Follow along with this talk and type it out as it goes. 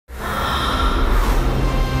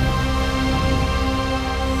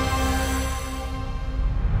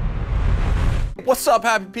What's up,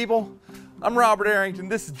 happy people? I'm Robert Arrington,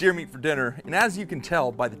 this is Deer Meat for Dinner, and as you can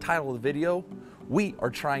tell by the title of the video, we are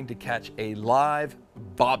trying to catch a live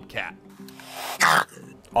bobcat.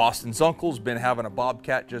 Austin's uncle's been having a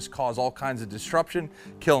bobcat just cause all kinds of disruption,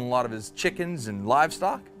 killing a lot of his chickens and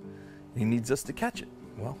livestock. He needs us to catch it.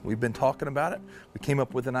 Well, we've been talking about it, we came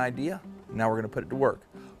up with an idea, now we're gonna put it to work.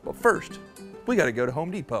 But first, we gotta go to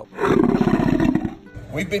Home Depot.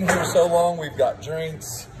 We've been here so long, we've got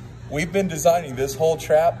drinks. We've been designing this whole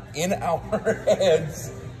trap in our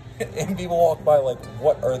heads, and people walk by like,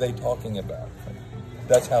 what are they talking about?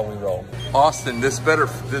 That's how we roll. Austin, this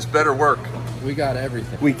better work. We got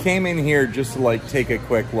everything. We came in here just to like take a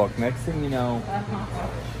quick look. Next thing you know,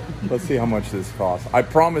 let's see how much this costs. I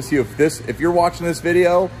promise you, if you're watching this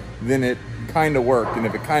video, then it kind of worked, and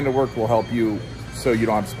if it kind of worked, we'll help you so you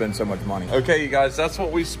don't have to spend so much money. Okay, you guys, that's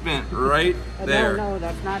what we spent right there. No,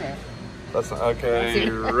 that's not it. That's not, okay,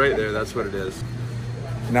 right there, that's what it is.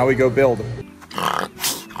 Now we go build.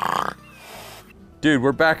 Dude,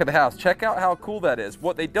 we're back at the house. Check out how cool that is.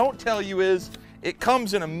 What they don't tell you is it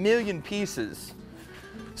comes in 1,000,000 pieces.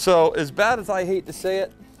 So as bad as I hate to say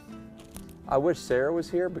it, I wish Sarah was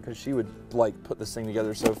here because she would like put this thing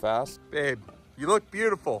together so fast. Babe, you look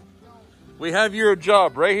beautiful. We have your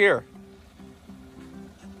job right here.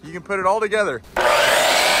 You can put it all together.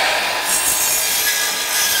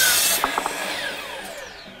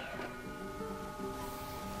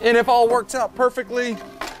 And if all works out perfectly,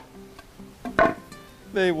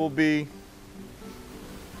 they will be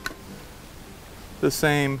the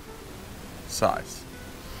same size.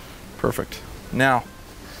 Perfect. Now,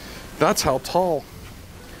 that's how tall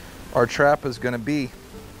our trap is gonna be.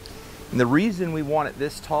 And the reason we want it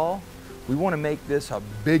this tall, we wanna make this a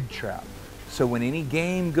big trap. So when any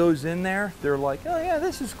game goes in there, they're like, oh yeah,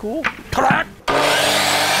 this is cool. Correct.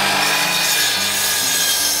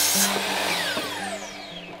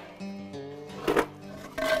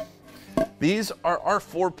 These are our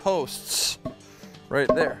 4 posts right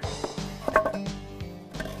there.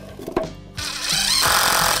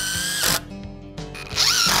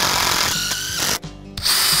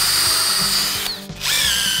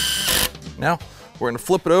 Now, we're gonna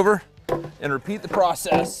flip it over and repeat the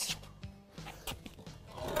process.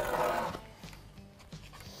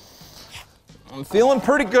 I'm feeling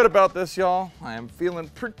pretty good about this, y'all. I am feeling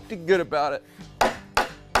pretty good about it.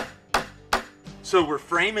 So we're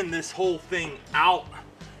framing this whole thing out.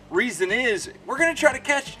 Reason is, we're gonna try to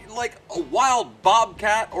catch like a wild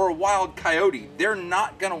bobcat or a wild coyote. They're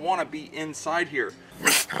not gonna wanna be inside here.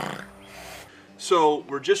 So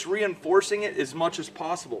we're just reinforcing it as much as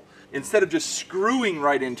possible. Instead of just screwing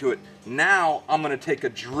right into it, now I'm gonna take a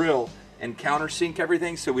drill and countersink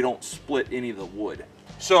everything so we don't split any of the wood.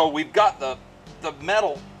 So we've got the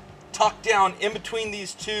metal tucked down in between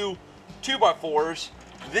these two 2x4s.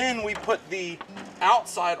 Then we put the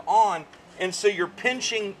outside on, and so you're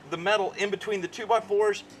pinching the metal in between the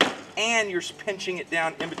 2x4s and you're pinching it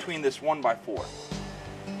down in between this 1x4.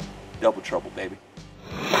 Double trouble, baby.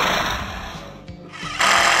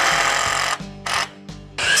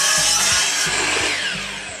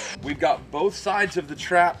 We've got both sides of the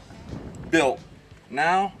trap built.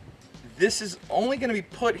 Now, this is only going to be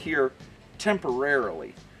put here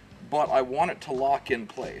temporarily, but I want it to lock in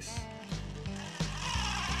place.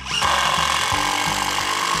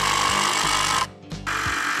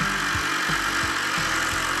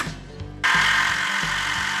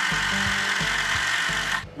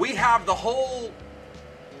 We have the whole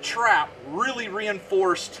trap really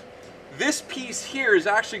reinforced. This piece here is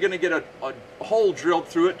actually going to get a hole drilled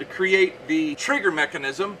through it to create the trigger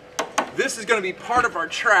mechanism. This is going to be part of our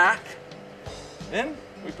track. Then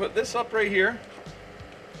we put this up right here,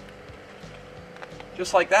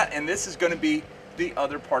 just like that, and this is going to be the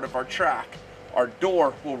other part of our track. Our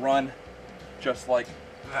door will run just like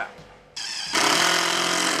that.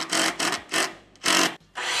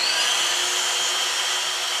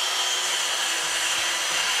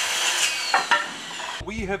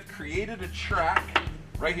 We have created a track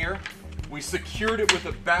right here. We secured it with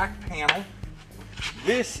a back panel.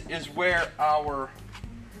 This is where our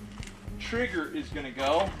trigger is going to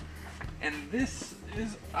go, and this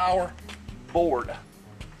is our board,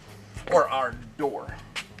 or our door.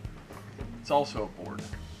 It's also a board.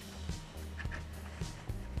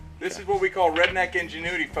 This is what we call redneck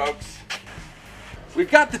ingenuity, folks.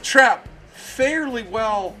 We've got the trap fairly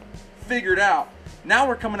well figured out. Now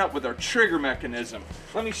we're coming up with our trigger mechanism.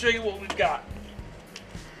 Let me show you what we've got.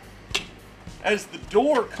 As the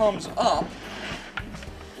door comes up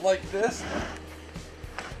like this,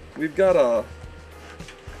 we've got a,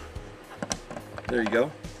 there you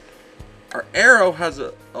go. Our arrow has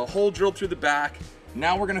a hole drilled through the back.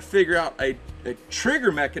 Now we're gonna figure out a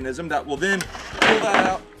trigger mechanism that will then pull that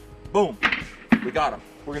out. Boom, we got him.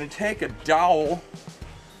 We're gonna take a dowel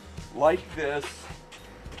like this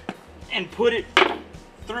and put it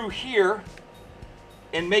through here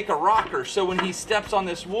and make a rocker, so when he steps on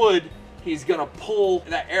this wood, he's gonna pull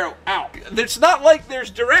that arrow out. It's not like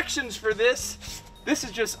there's directions for this. This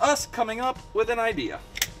is just us coming up with an idea.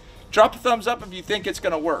 Drop a thumbs up if you think it's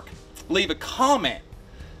gonna work. Leave a comment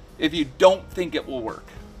if you don't think it will work.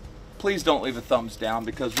 Please don't leave a thumbs down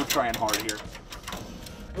because we're trying hard here.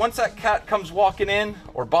 Once that cat comes walking in,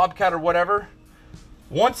 or bobcat or whatever,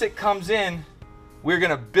 once it comes in, we're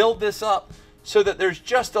gonna build this up so that there's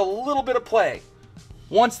just a little bit of play.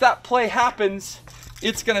 Once that play happens,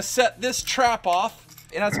 it's gonna set this trap off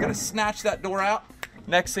and that's gonna snatch that door out.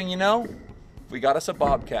 Next thing you know, we got us a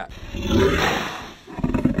bobcat.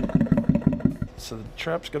 So the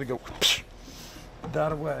trap's gonna go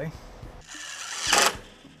that away.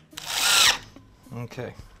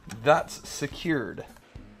 Okay, that's secured.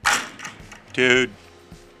 Dude,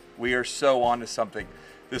 we are so onto something.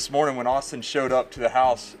 This morning when Austin showed up to the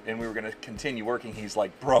house and we were gonna continue working, he's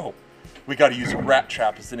like, bro, we gotta use a rat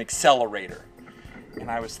trap as an accelerator.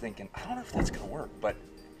 And I was thinking, I don't know if that's gonna work, but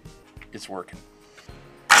it's working.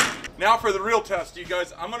 Now for the real test, you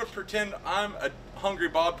guys, I'm gonna pretend I'm a hungry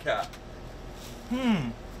bobcat.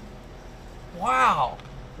 Wow,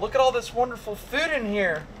 look at all this wonderful food in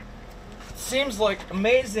here. Seems like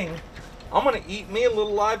amazing. I'm gonna eat me a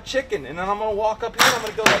little live chicken and then I'm gonna walk up here and I'm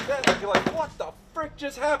gonna go like that and be like, what the frick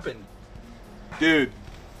just happened? Dude,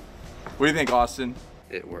 what do you think, Austin?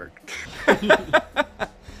 It worked.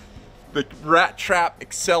 The rat trap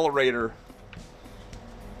accelerator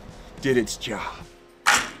did its job.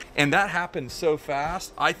 And that happened so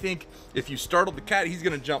fast, I think if you startled the cat, he's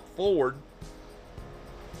gonna jump forward.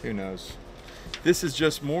 Who knows? This is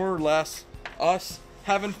just more or less us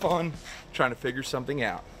having fun, trying to figure something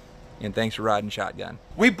out. And thanks for riding shotgun.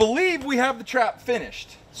 We believe we have the trap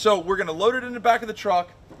finished. So we're gonna load it in the back of the truck,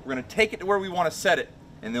 we're gonna take it to where we wanna set it,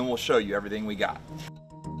 and then we'll show you everything we got.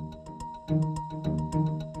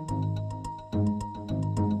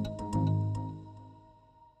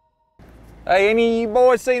 Hey, any of you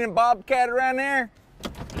boys seen a bobcat around there?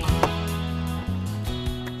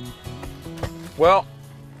 Well,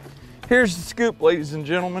 here's the scoop, ladies and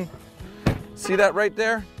gentlemen. See that right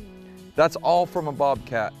there? That's all from a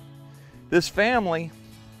bobcat. This family,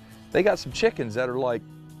 they got some chickens that are like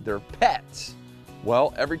their pets.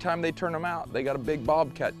 Well, every time they turn them out, they got a big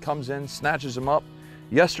bobcat comes in, snatches them up.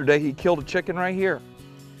 Yesterday, he killed a chicken right here.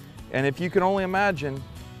 And if you can only imagine,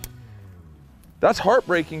 that's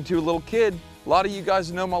heartbreaking to a little kid. A lot of you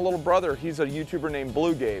guys know my little brother. He's a YouTuber named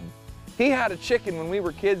Blue Gabe. He had a chicken when we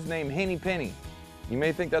were kids named Henny Penny. You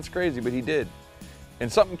may think that's crazy, but he did.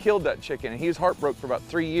 And something killed that chicken, and he was heartbroken for about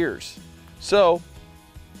 3 years. So,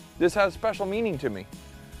 this has special meaning to me.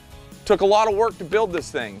 Took a lot of work to build this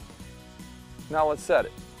thing. Now let's set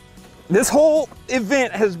it. This whole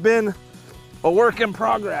event has been a work in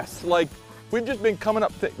progress. Like, we've just been coming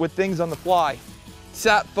up with things on the fly.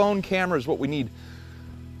 Sat phone camera is what we need.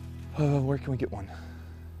 Where can we get one?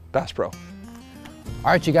 Bass Pro. All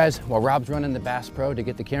right, you guys, while Rob's running the Bass Pro to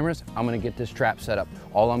get the cameras, I'm gonna get this trap set up.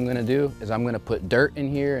 All I'm gonna do is I'm gonna put dirt in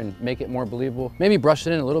here and make it more believable. Maybe brush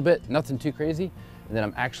it in a little bit, nothing too crazy. And then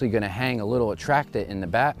I'm actually gonna hang a little attractant in the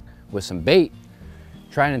back with some bait,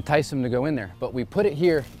 try and entice him to go in there. But we put it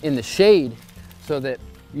here in the shade so that,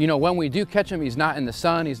 you know, when we do catch him, he's not in the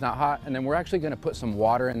sun, he's not hot. And then we're actually gonna put some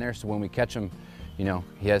water in there so when we catch him, you know,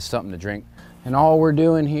 he has something to drink. And all we're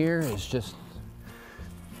doing here is just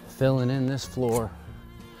filling in this floor,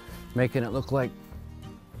 making it look like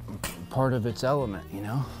part of its element, you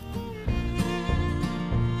know?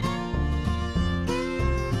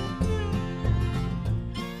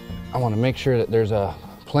 I want to make sure that there's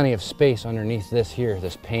plenty of space underneath this here,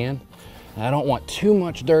 this pan. And I don't want too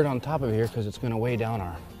much dirt on top of here because it's going to weigh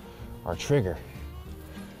down our trigger.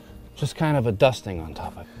 Just kind of a dusting on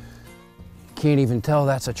top of it. Can't even tell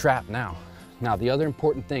that's a trap now. Now, the other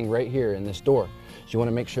important thing right here in this door is you want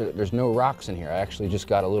to make sure that there's no rocks in here. I actually just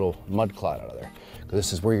got a little mud clot out of there because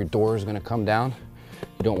this is where your door is going to come down.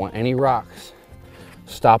 You don't want any rocks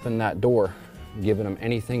stopping that door, giving them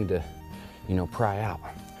anything to, you know, pry out.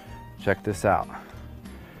 Check this out.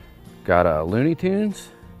 Got a Looney Tunes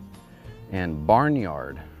and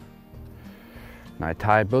Barnyard. And I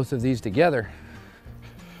tied both of these together.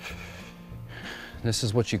 This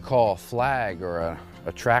is what you call a flag or a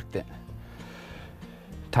attractant.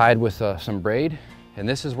 Tied with some braid. And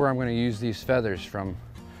this is where I'm gonna use these feathers from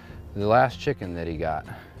the last chicken that he got.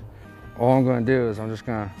 All I'm gonna do is I'm just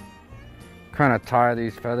gonna trying to tie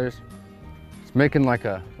these feathers. It's making like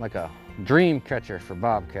a dream catcher for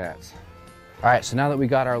bobcats. All right, so now that we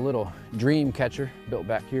got our little dream catcher built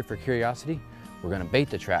back here for curiosity, we're gonna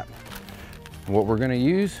bait the trap. And what we're gonna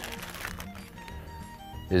use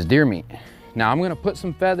is deer meat. Now I'm gonna put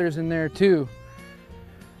some feathers in there too,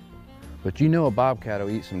 but you know a bobcat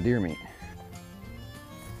will eat some deer meat.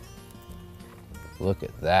 Look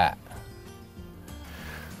at that.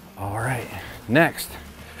 All right, next,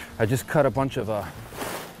 I just cut a bunch of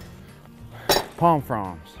palm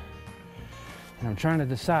fronds. And I'm trying to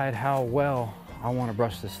decide how well I want to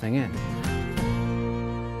brush this thing in.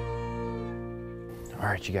 All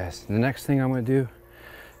right, you guys, the next thing I'm going to do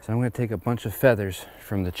is I'm going to take a bunch of feathers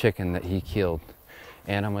from the chicken that he killed,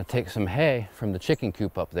 and I'm going to take some hay from the chicken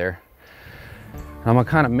coop up there. I'm going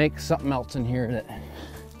to kind of make something else in here that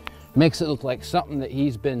makes it look like something that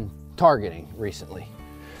he's been targeting recently.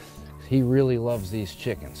 He really loves these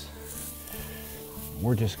chickens.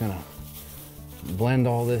 We're just going to blend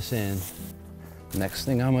all this in. Next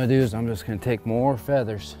thing I'm gonna do is I'm just gonna take more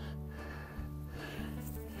feathers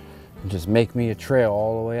and just make me a trail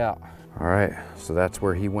all the way out. All right, so that's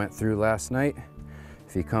where he went through last night.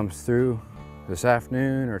 If he comes through this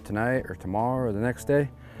afternoon or tonight or tomorrow or the next day,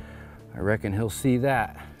 I reckon he'll see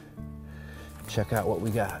that. Check out what we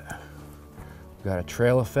got. We got a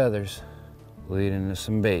trail of feathers leading to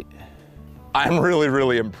some bait. I'm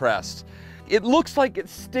really impressed. It looks like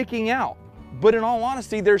it's sticking out, but in all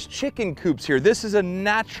honesty, there's chicken coops here. This is a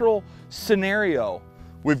natural scenario.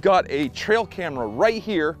 We've got a trail camera right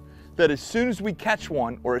here that as soon as we catch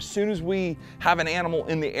one or as soon as we have an animal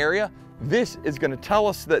in the area, this is gonna tell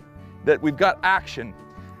us that we've got action.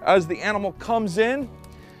 As the animal comes in,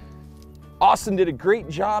 Austin did a great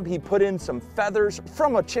job. He put in some feathers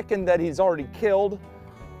from a chicken that he's already killed,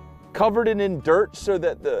 covered it in dirt so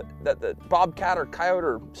that the bobcat or coyote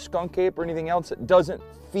or skunk ape or anything else doesn't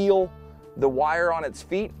feel the wire on its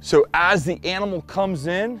feet. So as the animal comes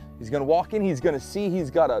in, he's gonna walk in, he's gonna see he's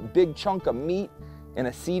got a big chunk of meat and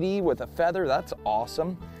a CD with a feather. That's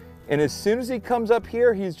awesome. And as soon as he comes up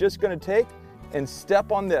here, he's just gonna take and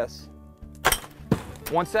step on this.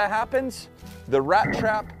 Once that happens, the rat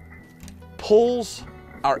trap pulls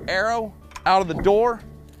our arrow out of the door,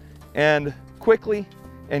 and quickly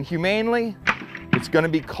and humanely, it's gonna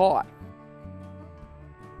be caught.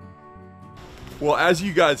 Well, as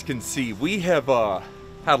you guys can see, we have had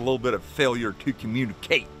a little bit of failure to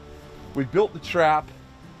communicate. We built the trap,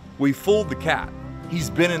 we fooled the cat. He's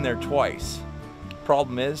been in there twice.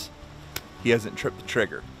 Problem is, he hasn't tripped the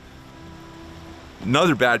trigger.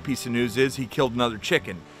 Another bad piece of news is he killed another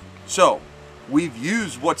chicken. So, we've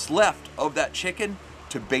used what's left of that chicken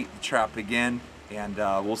to bait the trap again, and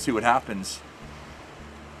we'll see what happens.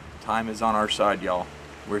 Time is on our side, y'all.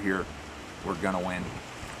 We're here. We're gonna win.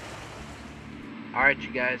 All right,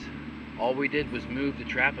 you guys, all we did was move the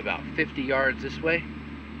trap about 50 yards this way,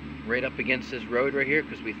 right up against this road right here,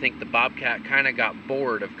 because we think the bobcat kind of got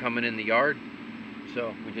bored of coming in the yard.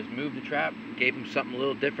 So we just moved the trap, gave him something a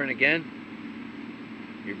little different again.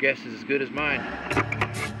 Your guess is as good as mine.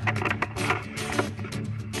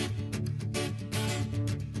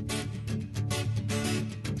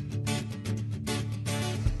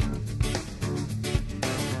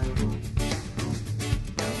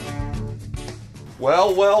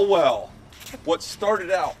 Well. What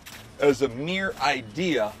started out as a mere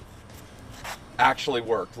idea actually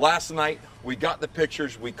worked. Last night, we got the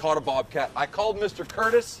pictures, we caught a bobcat. I called Mr.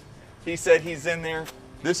 Curtis. He said he's in there.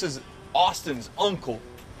 This is Austin's uncle,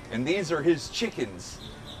 and these are his chickens.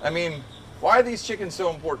 I mean, why are these chickens so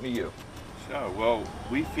important to you? Sure. Well,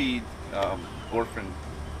 we feed orphan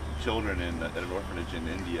children at an orphanage in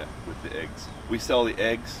India with the eggs. We sell the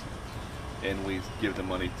eggs, and we give the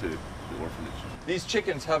money to the orphanage. These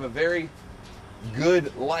chickens have a very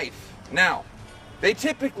good life. Now, they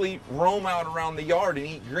typically roam out around the yard and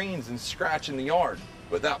eat greens and scratch in the yard.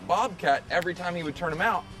 But that bobcat, every time he would turn them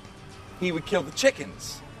out, he would kill the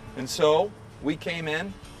chickens. And so we came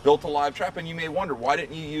in, built a live trap, and you may wonder, why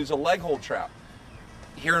didn't you use a leg hold trap?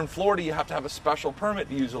 Here in Florida, you have to have a special permit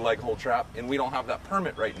to use a leg hold trap, and we don't have that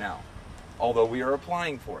permit right now, although we are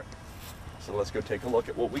applying for it. So let's go take a look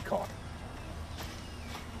at what we caught.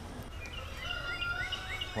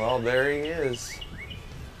 Well, there he is.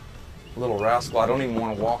 Little rascal. I don't even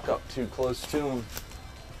want to walk up too close to him.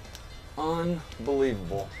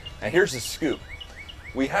 Unbelievable. Now here's the scoop.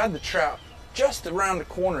 We had the trap just around the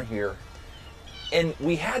corner here, and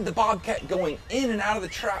we had the bobcat going in and out of the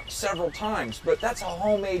trap several times, but that's a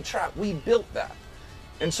homemade trap. We built that.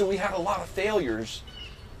 And so we had a lot of failures.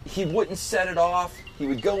 He wouldn't set it off. He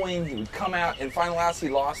would go in, he would come out, and finally last he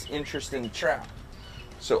lost interest in the trap.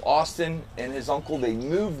 So Austin and his uncle, they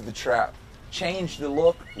moved the trap, changed the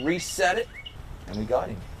look, reset it, and we got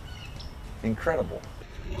him. Incredible.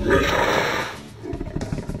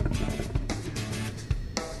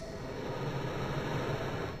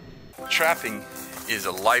 Trapping is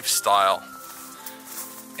a lifestyle,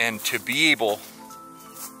 and to be able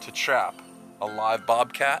to trap a live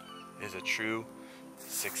bobcat is a true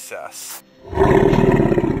success.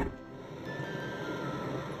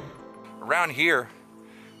 Around here,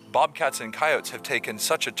 bobcats and coyotes have taken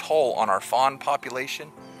such a toll on our fawn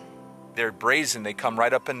population. They're brazen, they come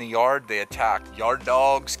right up in the yard, they attack yard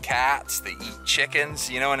dogs, cats, they eat chickens,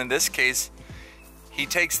 you know, and in this case, he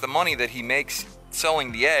takes the money that he makes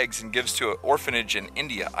selling the eggs and gives to an orphanage in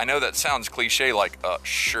India. I know that sounds cliche, like,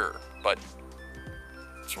 sure, but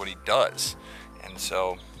it's what he does. And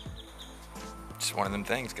so, it's one of them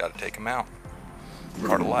things, gotta take him out.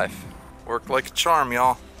 Part of life. Worked like a charm,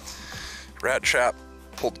 y'all. Rat trap,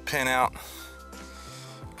 pulled the pin out,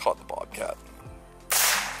 caught the bobcat.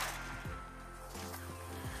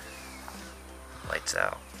 Lights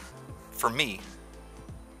out. For me,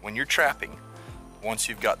 when you're trapping, once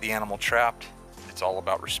you've got the animal trapped, it's all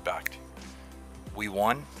about respect. We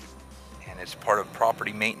won, and it's part of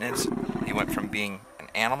property maintenance. He went from being an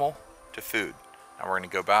animal to food. Now we're gonna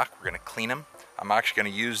go back, we're gonna clean him. I'm actually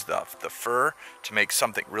gonna use the fur to make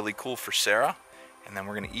something really cool for Sarah, and then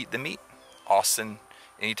we're gonna eat the meat. Austin,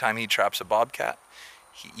 anytime he traps a bobcat,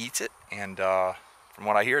 he eats it, and from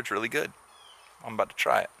what I hear, it's really good. I'm about to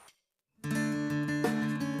try it.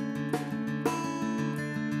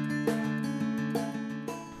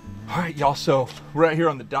 All right, y'all, so we're out here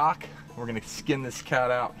on the dock. We're gonna skin this cat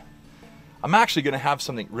out. I'm actually gonna have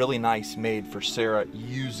something really nice made for Sarah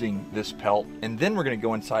using this pelt, and then we're gonna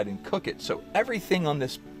go inside and cook it. So everything on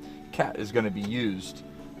this cat is gonna be used,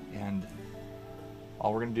 and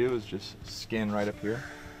all we're gonna do is just skin right up here.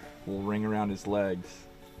 We'll ring around his legs.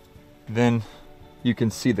 Then you can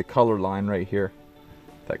see the color line right here.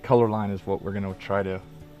 That color line is what we're gonna try to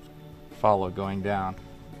follow going down.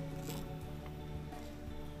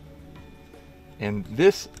 And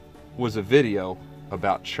this was a video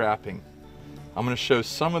about trapping. I'm gonna show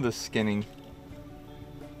some of the skinning,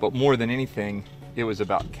 but more than anything, it was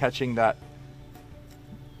about catching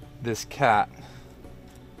this cat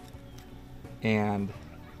and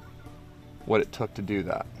what it took to do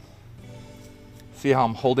that. See how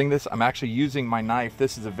I'm holding this? I'm actually using my knife.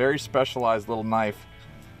 This is a very specialized little knife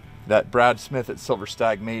that Brad Smith at Silver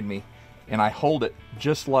Stag made me, and I hold it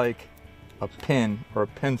just like a pen or a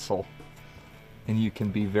pencil, and you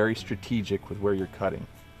can be very strategic with where you're cutting.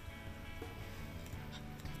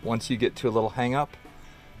 Once you get to a little hang up,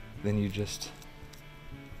 then you just,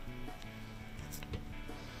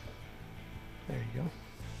 there you go.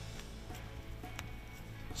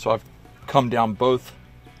 So I've come down both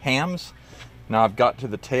hams. Now I've got to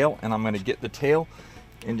the tail, and I'm gonna get the tail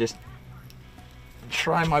and just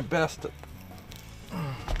try my best to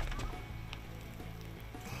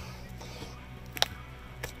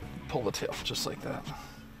pull the tail just like that.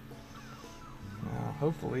 Now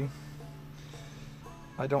hopefully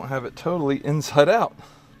I don't have it totally inside out.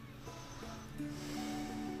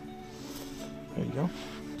 There you go.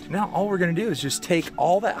 Now all we're gonna do is just take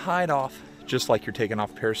all that hide off, just like you're taking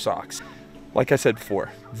off a pair of socks. Like I said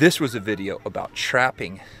before, this was a video about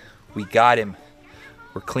trapping. We got him,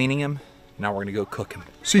 we're cleaning him, now we're gonna go cook him.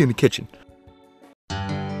 See you in the kitchen.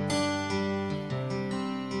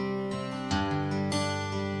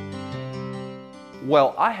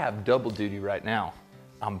 Well, I have double duty right now.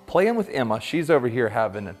 I'm playing with Emma. She's over here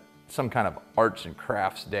having some kind of arts and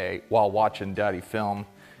crafts day while watching Daddy film.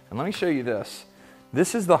 And let me show you this.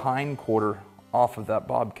 This is the hind quarter off of that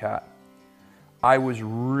bobcat. I was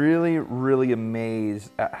really, really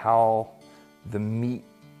amazed at how the meat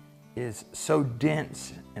is so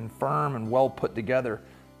dense and firm and well put together.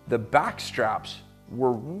 The back straps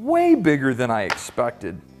were way bigger than I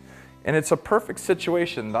expected. And it's a perfect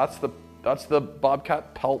situation. That's the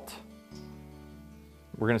bobcat pelt.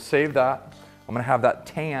 We're gonna save that. I'm gonna have that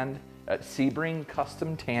tanned at Sebring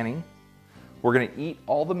Custom Tanning. We're gonna eat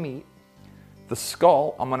all the meat. The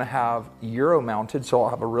skull, I'm gonna have Euro mounted, so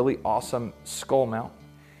I'll have a really awesome skull mount.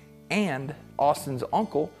 And Austin's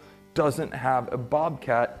uncle doesn't have a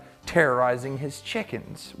bobcat terrorizing his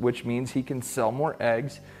chickens, which means he can sell more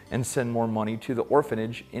eggs and send more money to the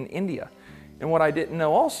orphanage in India. And what I didn't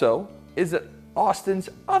know also is that Austin's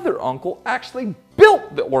other uncle actually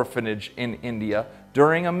built the orphanage in India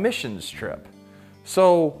during a missions trip.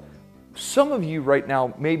 So some of you right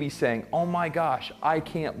now may be saying, oh my gosh, I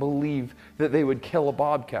can't believe that they would kill a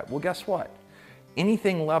bobcat. Well, guess what?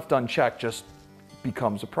 Anything left unchecked just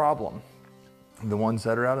becomes a problem. The ones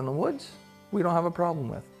that are out in the woods, we don't have a problem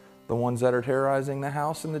with. The ones that are terrorizing the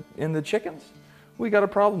house and the chickens, we got a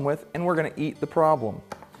problem with, and we're gonna eat the problem.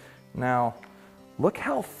 Now, look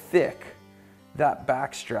how thick that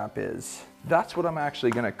back strap is. That's what I'm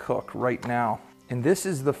actually gonna cook right now. And this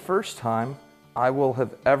is the first time I will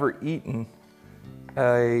have ever eaten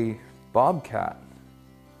a bobcat.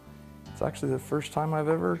 It's actually the first time I've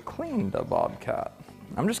ever cleaned a bobcat.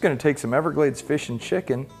 I'm just gonna take some Everglades fish and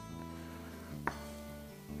chicken,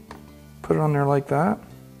 put it on there like that,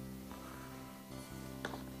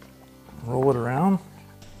 roll it around.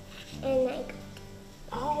 And like,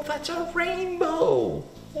 Oh, that's a rainbow.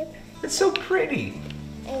 yep, It's so pretty.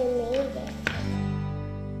 I made it.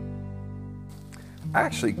 I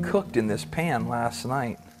actually cooked in this pan last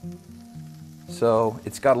night, so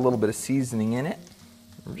it's got a little bit of seasoning in it.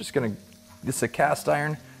 We're just gonna, this is a cast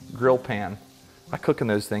iron grill pan. I cook in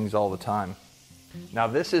those things all the time. Now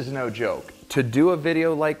this is no joke. To do a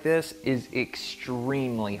video like this is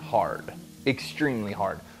extremely hard,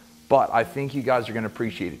 but I think you guys are gonna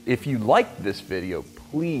appreciate it. If you liked this video,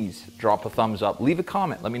 please drop a thumbs up, leave a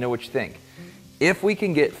comment, let me know what you think. If we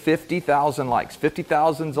can get 50,000 likes,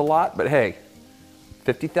 50,000's a lot, but hey,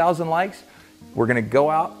 50,000 likes, we're gonna go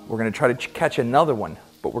out, we're gonna try to catch another one,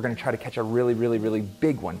 but we're gonna try to catch a really, really, really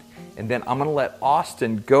big one. And then I'm gonna let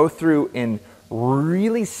Austin go through and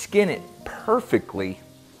really skin it perfectly,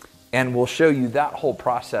 and we'll show you that whole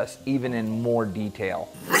process even in more detail.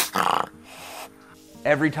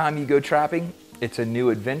 Every time you go trapping, it's a new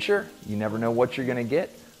adventure. You never know what you're gonna get,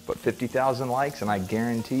 but 50,000 likes and I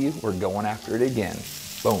guarantee you we're going after it again.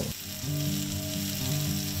 Boom.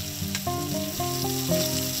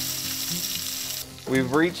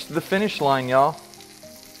 We've reached the finish line, y'all.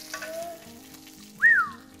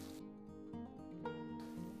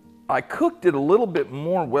 I cooked it a little bit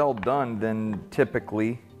more well done than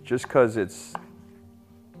typically, just because it's,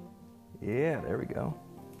 yeah, there we go.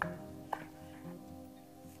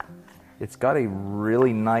 It's got a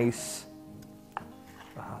really nice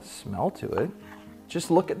smell to it. Just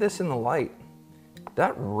look at this in the light.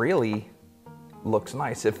 That really looks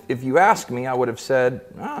nice. If you asked me, I would have said,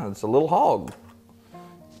 it's a little hog.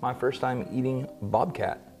 My first time eating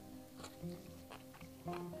bobcat.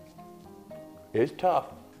 It's tough.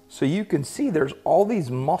 So you can see there's all these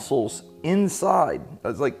muscles inside.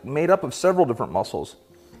 It's like made up of several different muscles.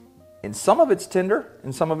 And some of it's tender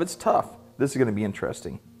and some of it's tough. This is gonna be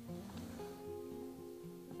interesting.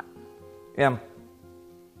 Em,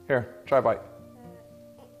 here, try a bite.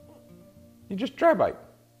 You just try a bite.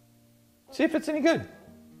 See if it's any good.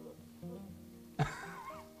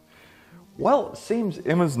 Well, it seems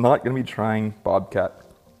Emma's not gonna be trying bobcat,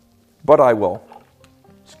 but I will.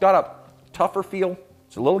 It's got a tougher feel.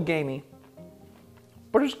 It's a little gamey,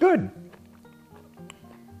 but it's good.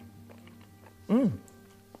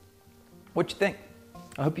 What you think?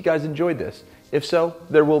 I hope you guys enjoyed this. If so,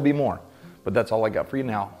 there will be more. But that's all I got for you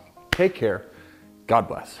now. Take care. God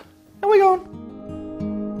bless. And we going.